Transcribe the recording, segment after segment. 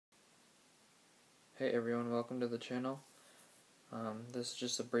Hey everyone, welcome to the channel. This is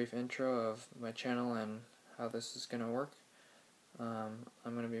just a brief intro of my channel and how this is going to work. I'm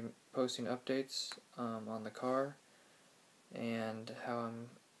going to be posting updates on the car and how I'm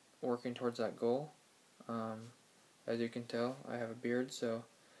working towards that goal. As you can tell, I have a beard, so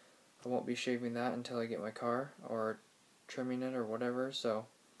I won't be shaving that until I get my car, or trimming it or whatever, so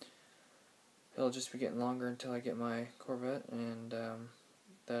it'll just be getting longer until I get my Corvette, and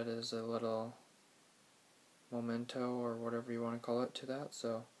that is a little memento or whatever you want to call it to that.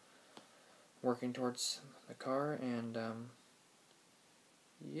 So working towards the car, and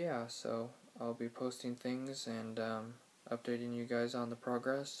yeah, so I'll be posting things and updating you guys on the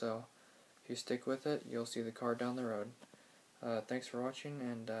progress, so if you stick with it, you'll see the car down the road. Thanks for watching,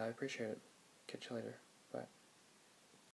 and I appreciate it. Catch you later.